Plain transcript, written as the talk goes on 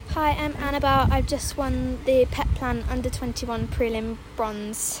Hi, I'm Annabelle. I've just won the Petplan Under-21 Prelim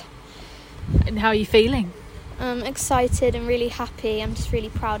Bronze. And how are you feeling? Excited and really happy. I'm just really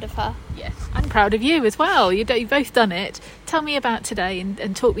proud of her. Yes, I'm proud of you as well. You've both done it. Tell me about today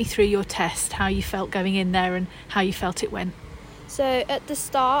and talk me through your test, how you felt going in there and how you felt it went. So at the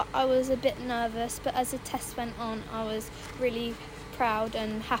start I was a bit nervous, but as the test went on I was really proud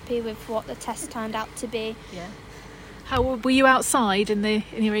and happy with what the test turned out to be. Yeah. How were you outside in the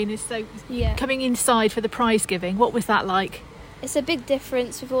arena? So Yeah. Coming inside for the prize giving, what was that like? It's a big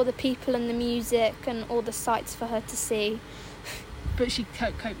difference with all the people and the music and all the sights for her to see. But she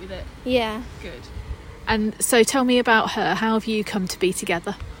coped with it. Yeah. Good. And so tell me about her. How have you come to be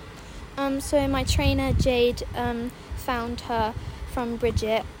together? So my trainer Jade found her from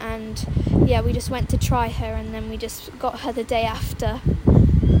Bridget, and we just went to try her, and then we just got her the day after.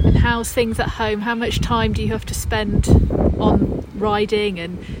 And how's things at home? How much time do you have to spend on riding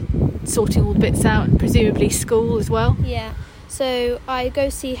and sorting all the bits out, and presumably school as well? Yeah, so I go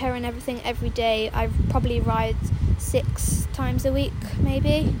see her and everything every day. I probably ride 6 times a week,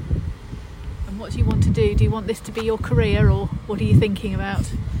 maybe. And what do you want to do? Do you want this to be your career, or what are you thinking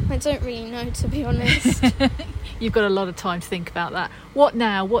about? I don't really know, to be honest. You've got a lot of time to think about that. What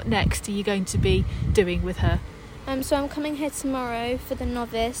now? What next are you going to be doing with her? So I'm coming here tomorrow for the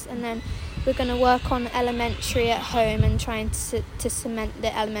novice, and then we're going to work on elementary at home and trying to cement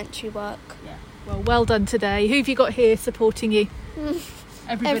the elementary work. Yeah. Well done today. Who have you got here supporting you?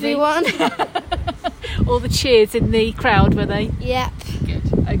 Everybody? Everyone. All the cheers in the crowd, were they? Yep.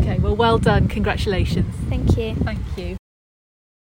 Good. Okay, well done. Congratulations. Thank you. Thank you.